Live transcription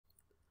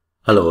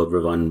Hello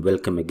everyone,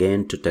 welcome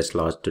again to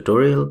TestLodge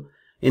tutorial.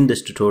 In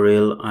this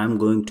tutorial, I'm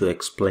going to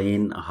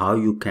explain how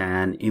you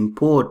can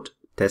import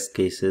test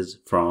cases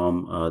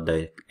from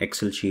the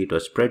Excel sheet or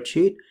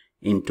spreadsheet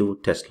into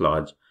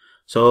TestLodge.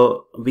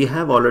 So we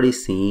have already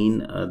seen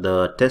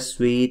the test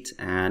suite,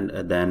 and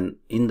then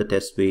in the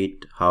test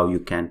suite how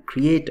you can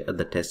create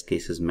the test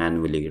cases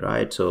manually,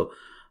 right? So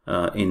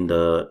in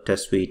the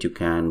test suite you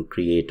can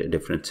create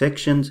different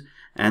sections,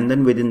 and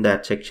then within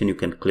that section you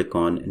can click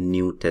on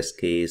new test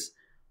case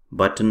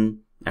button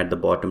at the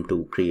bottom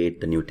to create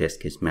the new test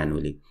case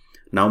manually.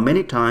 Now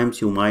many times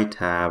you might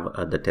have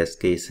the test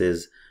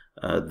cases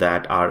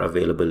that are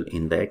available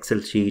in the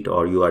Excel sheet,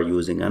 or you are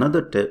using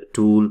another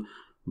tool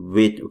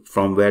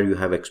from where you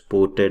have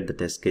exported the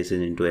test cases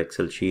into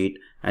Excel sheet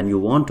and you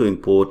want to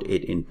import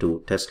it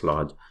into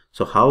TestLodge.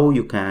 So how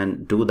you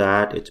can do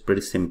that? It's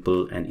pretty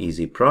simple and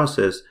easy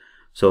process.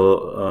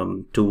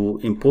 So to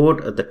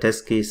import the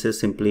test cases,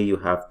 simply you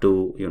have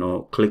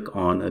to click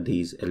on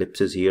these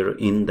ellipses here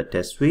in the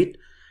test suite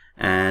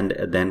and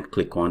then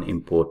click on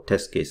import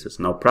test cases.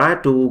 Now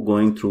prior to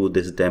going through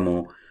this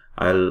demo,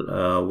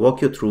 I'll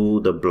walk you through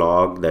the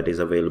blog that is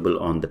available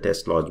on the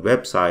TestLodge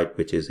website,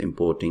 which is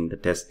importing the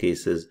test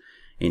cases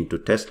into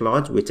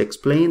TestLodge, which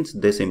explains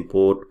this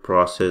import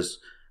process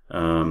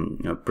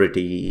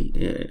pretty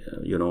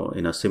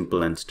in a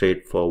simple and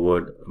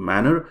straightforward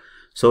manner.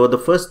 So the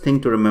first thing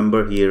to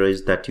remember here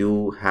is that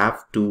you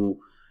have to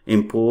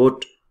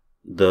import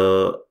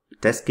the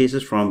test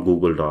cases from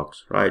Google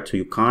Docs, right? So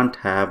you can't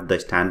have the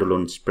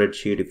standalone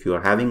spreadsheet. If you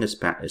are having a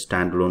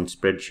standalone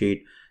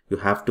spreadsheet, you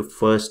have to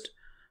first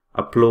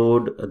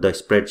upload the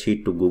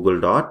spreadsheet to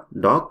Google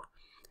Doc,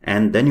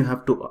 and then you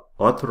have to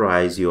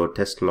authorize your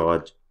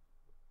TestLodge,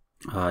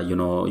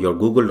 your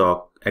Google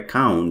Doc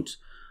accounts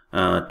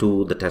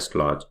to the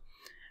TestLodge.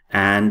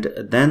 And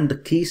then the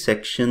key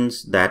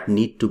sections that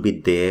need to be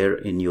there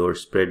in your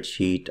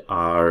spreadsheet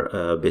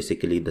are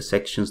basically the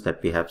sections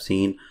that we have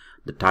seen: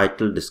 the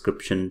title,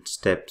 description,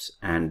 steps,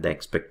 and the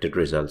expected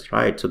results,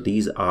 right? So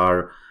these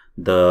are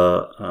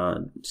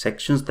the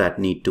sections that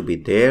need to be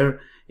there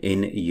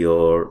in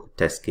your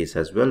test case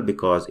as well,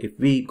 because if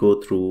we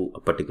go through a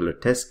particular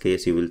test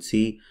case, you will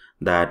see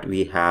that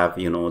we have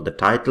the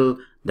title,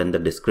 then the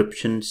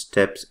description,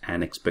 steps,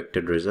 and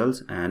expected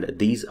results, and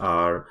these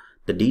are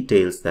the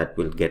details that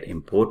will get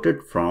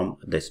imported from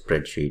the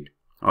spreadsheet.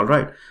 All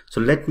right, so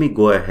let me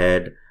go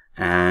ahead,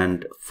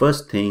 and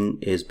first thing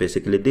is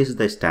basically this is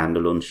the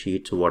standalone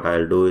sheet. So what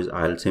I'll do is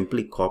I'll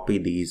simply copy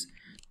these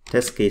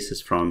test cases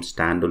from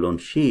standalone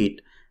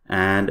sheet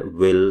and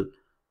will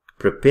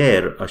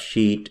prepare a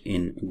sheet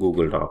in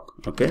Google Doc.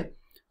 Okay,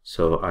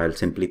 so I'll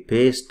simply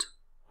paste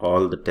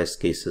all the test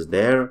cases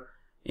there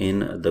in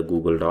the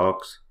Google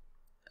Docs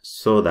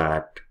so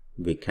that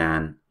we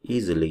can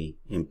easily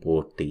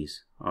import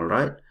these. All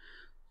right,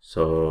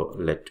 so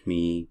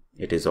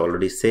it is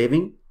already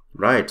saving,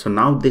 right? So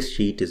now this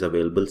sheet is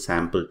available,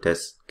 sample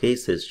test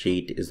cases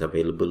sheet is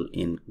available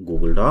in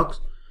Google Docs.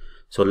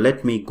 So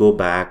let me go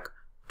back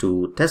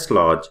to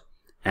TestLodge,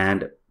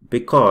 and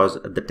because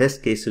the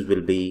test cases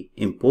will be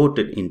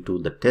imported into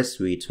the test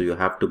suite, so you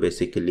have to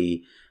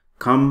basically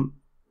come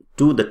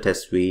to the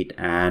test suite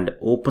and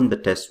open the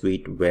test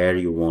suite where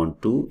you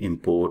want to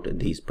import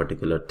these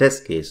particular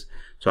test case.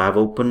 So I've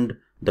opened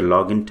the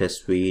login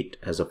test suite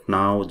as of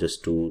now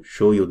just to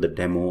show you the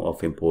demo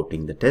of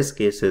importing the test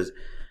cases.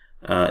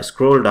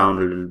 Scroll down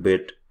a little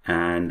bit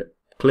and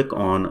click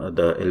on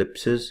the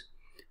ellipses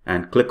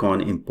and click on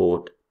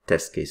import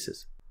test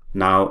cases.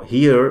 Now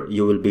here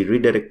you will be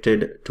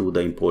redirected to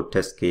the import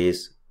test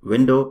case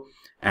window,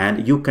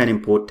 and you can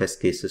import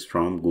test cases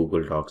from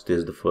Google Docs. This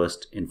is the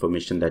first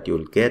information that you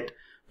will get.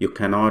 You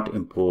cannot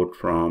import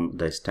from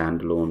the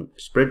standalone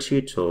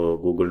spreadsheet, so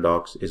Google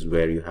Docs is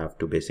where you have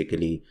to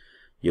basically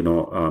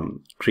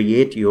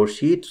create your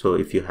sheet. So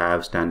if you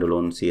have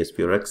standalone CSV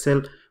or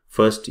Excel,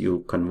 first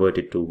you convert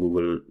it to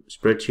Google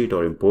spreadsheet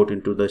or import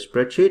into the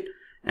spreadsheet,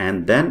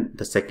 and then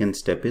the second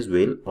step is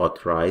we'll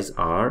authorize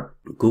our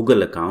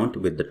Google account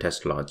with the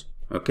TestLodge.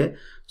 Okay,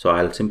 so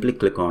I'll simply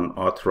click on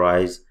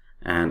authorize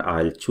and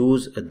I'll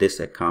choose this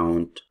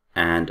account,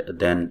 and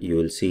then you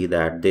will see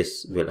that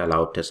this will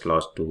allow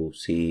TestLodge to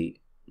see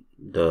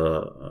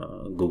the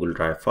Google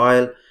Drive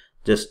file.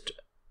 Just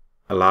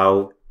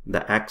allow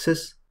the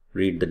access,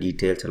 read the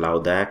details, allow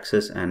the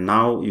access, and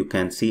now you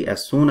can see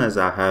as soon as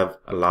I have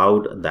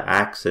allowed the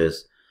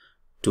access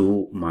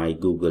to my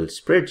Google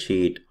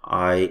spreadsheet,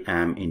 I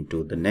am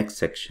into the next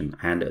section,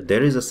 and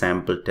there is a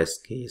sample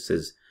test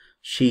cases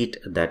sheet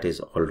that is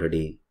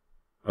already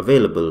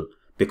available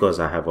because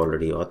I have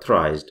already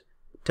authorized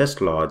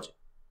TestLodge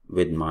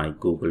with my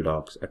Google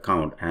Docs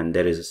account, and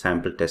there is a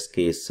sample test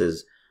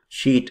cases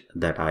sheet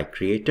that I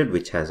created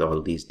which has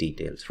all these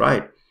details,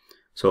 right?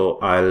 So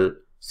I'll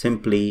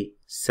simply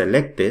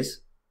select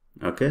this.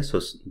 Okay,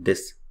 so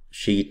this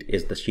sheet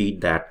is the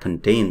sheet that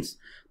contains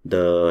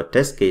the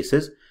test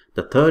cases.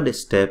 The third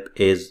step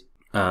is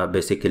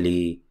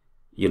basically,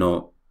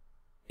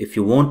 if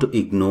you want to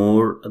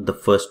ignore the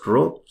first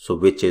row, so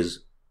which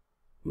is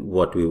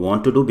what we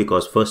want to do,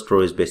 because first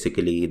row is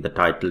basically the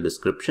title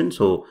description.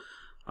 So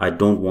I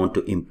don't want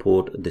to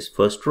import this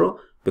first row,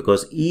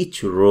 because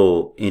each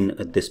row in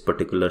this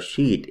particular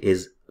sheet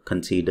is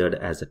considered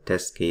as a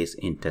test case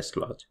in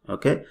TestLodge.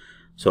 Okay,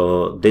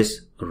 so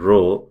this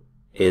row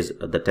is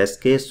the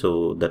test case,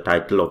 so the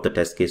title of the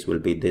test case will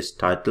be this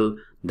title,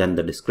 then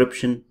the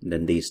description,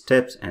 then these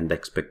steps, and the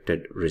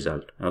expected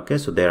result. Okay,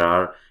 so there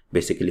are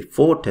basically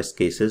 4 test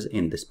cases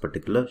in this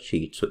particular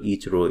sheet. So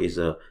each row is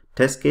a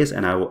test case,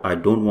 and I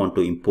don't want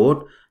to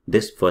import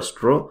this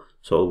first row.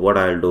 So what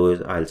I'll do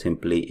is I'll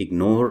simply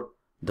ignore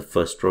the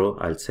first row.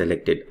 I'll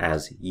select it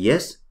as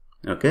yes.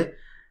 Okay,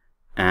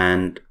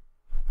 and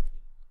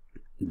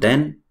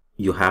then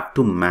you have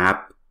to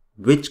map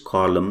which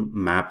column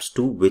maps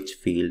to which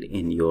field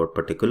in your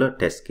particular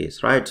test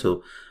case, right?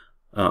 So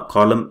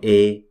column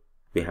A,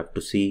 we have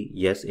to see,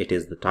 yes, it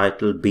is the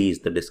title, B is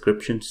the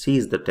description, C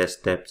is the test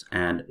steps,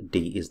 and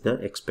D is the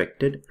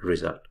expected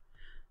result,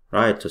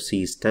 right? So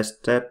C is test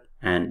step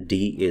and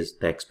D is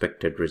the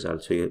expected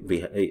result. So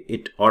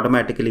it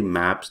automatically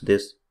maps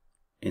this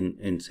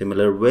in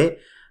similar way,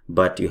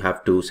 but you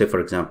have to say, for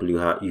example, you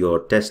have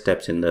your test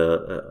steps in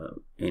the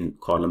in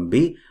column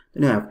B,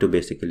 then you have to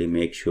basically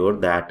make sure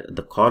that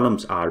the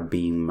columns are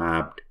being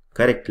mapped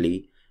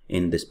correctly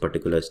in this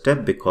particular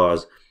step,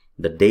 because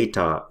the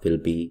data will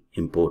be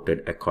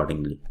imported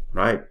accordingly,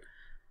 right?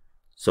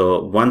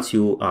 So once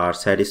you are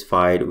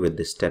satisfied with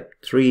the step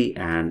 3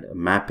 and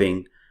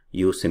mapping,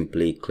 you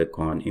simply click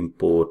on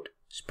import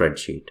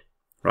spreadsheet,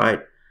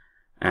 right?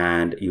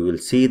 And you will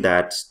see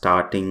that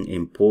starting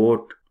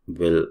import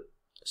will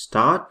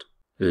start,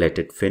 let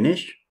it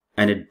finish,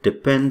 and it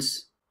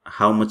depends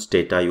how much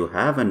data you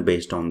have, and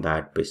based on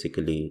that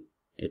basically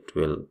it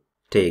will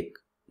take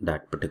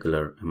that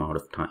particular amount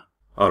of time.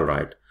 All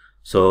right,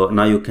 so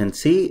now you can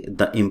see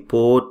the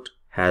import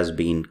has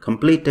been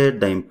completed.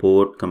 The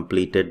import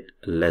completed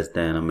less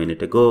than a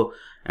minute ago,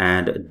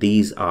 and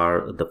these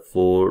are the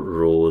 4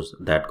 rows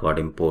that got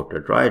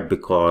imported, right?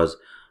 Because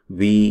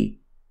we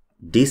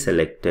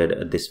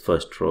deselected this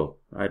first row,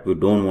 right? We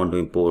don't want to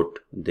import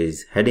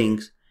these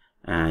headings,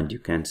 and you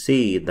can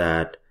see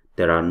that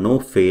there are no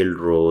failed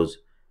rows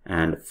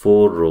and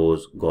 4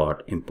 rows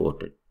got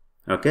imported.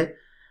 Okay,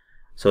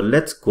 so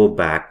let's go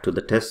back to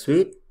the test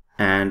suite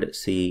and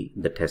see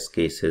the test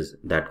cases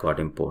that got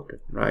imported,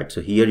 right? So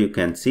here you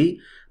can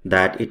see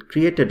that it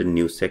created a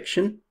new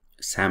section,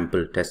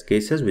 sample test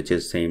cases, which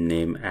is same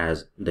name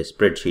as the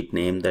spreadsheet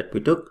name that we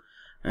took.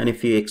 And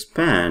if you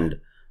expand,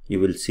 you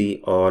will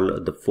see all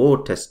the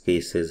 4 test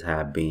cases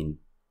have been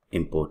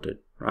imported,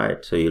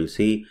 right? So you'll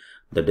see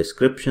the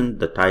description,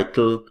 the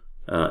title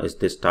is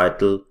this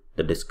title,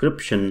 the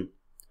description,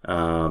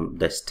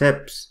 the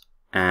steps,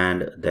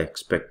 and the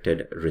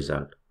expected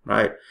result,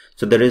 right?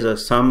 So there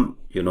is some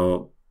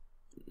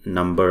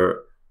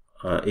number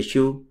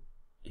issue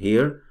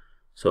here,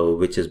 so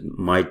which is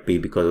might be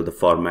because of the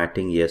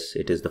formatting. Yes,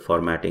 it is the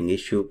formatting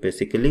issue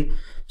basically.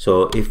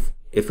 So if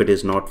it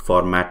is not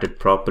formatted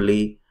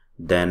properly,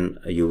 then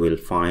you will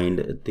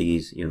find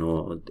these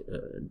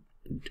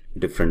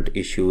different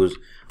issues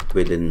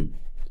within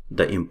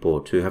the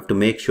import. So you have to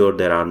make sure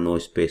there are no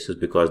spaces,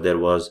 because there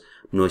was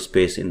no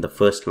space in the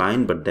first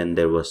line, but then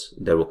there were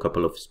a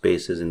couple of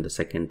spaces in the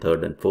second,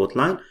 third, and fourth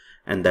line,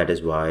 and that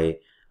is why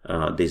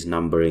this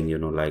numbering,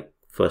 like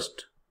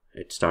first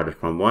it started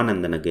from 1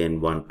 and then again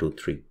 1, 2,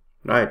 3,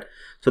 right?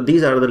 So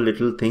these are the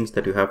little things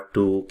that you have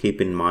to keep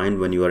in mind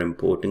when you are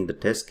importing the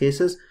test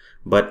cases.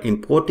 But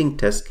importing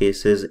test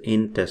cases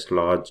in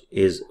TestLodge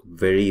is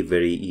very,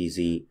 very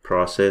easy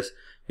process.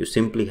 You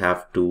simply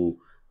have to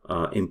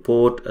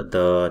import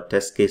the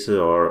test cases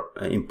or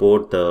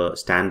import the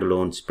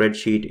standalone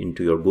spreadsheet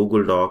into your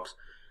Google Docs,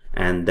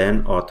 and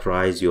then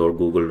authorize your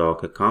Google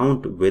Doc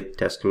account with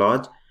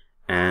TestLodge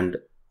and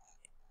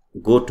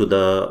go to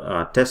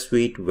the test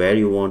suite where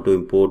you want to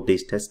import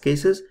these test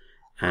cases,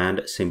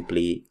 and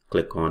simply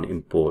click on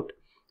import,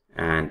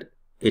 and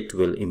it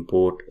will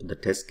import the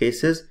test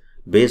cases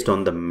based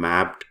on the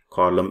mapped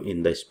column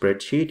in the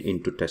spreadsheet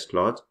into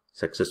TestLodge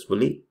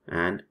successfully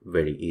and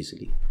very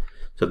easily.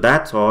 So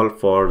that's all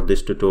for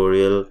this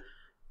tutorial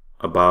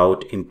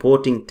about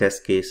importing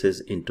test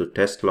cases into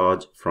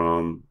TestLodge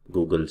from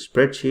Google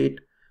Spreadsheet.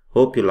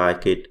 Hope you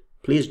like it.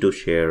 Please do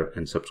share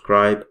and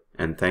subscribe,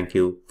 and thank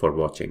you for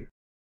watching.